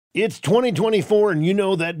It's 2024, and you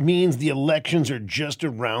know that means the elections are just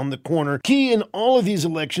around the corner. Key in all of these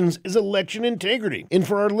elections is election integrity. And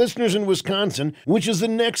for our listeners in Wisconsin, which is the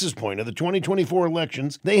nexus point of the 2024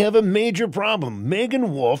 elections, they have a major problem.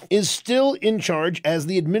 Megan Wolf is still in charge as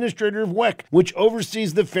the administrator of WEC, which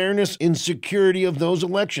oversees the fairness and security of those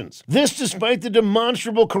elections. This despite the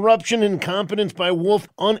demonstrable corruption and incompetence by Wolf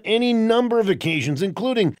on any number of occasions,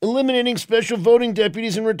 including eliminating special voting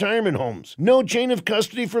deputies in retirement homes, no chain of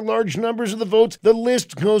custody for large numbers of the votes. The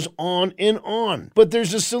list goes on and on. But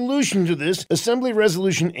there's a solution to this. Assembly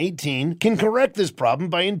Resolution 18 can correct this problem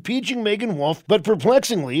by impeaching Megan Wolf, but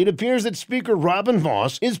perplexingly, it appears that Speaker Robin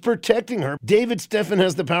Vos is protecting her. David Steffen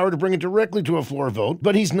has the power to bring it directly to a floor vote,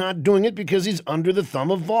 but he's not doing it because he's under the thumb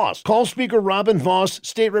of Vos. Call Speaker Robin Vos,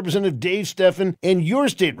 State Representative Dave Steffen, and your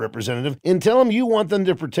state representative, and tell them you want them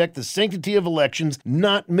to protect the sanctity of elections,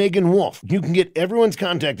 not Megan Wolf. You can get everyone's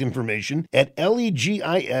contact information at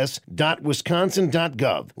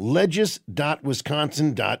legis.wisconsin.gov,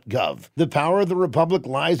 legis.wisconsin.gov. The power of the Republic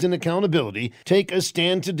lies in accountability. Take a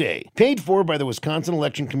stand today. Paid for by the Wisconsin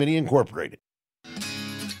Election Committee, Incorporated.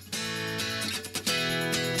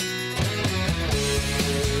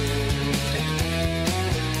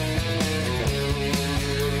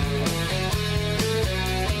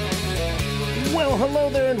 Well, hello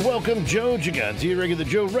there and welcome, Joe Gigante, regular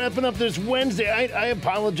Joe, wrapping up this Wednesday. I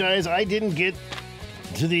apologize, I didn't get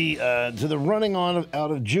to the running out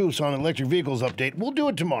of juice on electric vehicles update. We'll do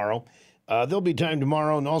it tomorrow. There'll be time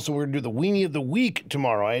tomorrow, and also we're going to do the Weenie of the Week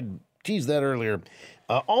tomorrow. I had teased that earlier.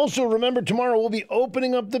 Also, remember, tomorrow we'll be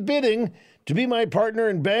opening up the bidding to be my partner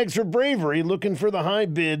in Bags for Bravery, looking for the high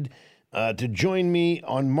bid to join me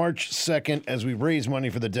on March 2nd as we raise money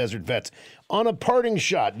for the Desert Vets. On a parting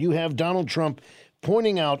shot, you have Donald Trump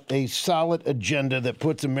pointing out a solid agenda that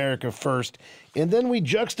puts America first, and then we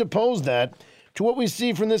juxtapose that to what we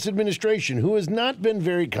see from this administration, who has not been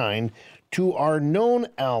very kind to our known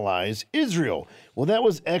allies, Israel. Well, that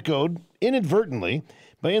was echoed inadvertently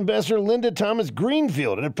by Ambassador Linda Thomas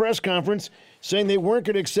Greenfield at a press conference saying they weren't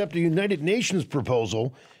going to accept a United Nations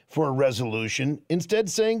proposal for a resolution, instead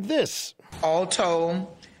saying this. All told,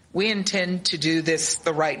 we intend to do this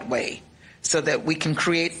the right way so that we can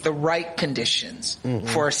create the right conditions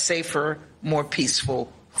for a safer, more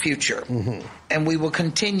peaceful future. And we will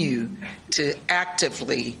continue to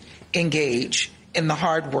actively engage in the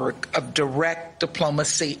hard work of direct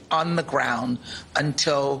diplomacy on the ground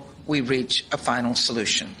until we reach a final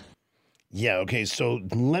solution. Yeah, okay, so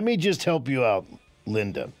let me just help you out,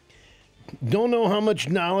 Linda. Don't know how much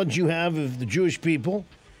knowledge you have of the Jewish people,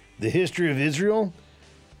 the history of Israel,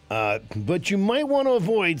 but you might want to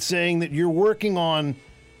avoid saying that you're working on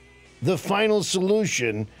the final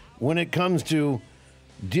solution when it comes to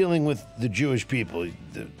dealing with the Jewish people.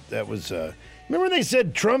 That was, remember they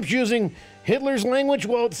said Trump's using Hitler's language?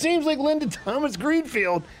 Well, it seems like Linda Thomas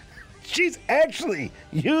Greenfield, she's actually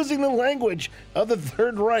using the language of the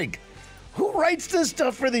Third Reich. Who writes this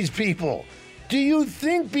stuff for these people? Do you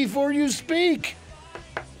think before you speak?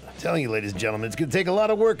 I'm telling you, ladies and gentlemen, it's going to take a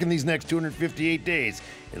lot of work in these next 258 days.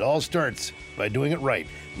 It all starts by doing it right.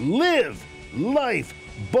 Live life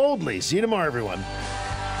boldly. See you tomorrow, everyone.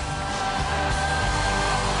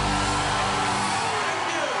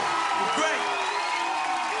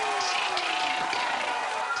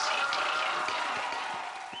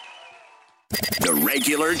 The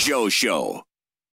Regular Joe Show.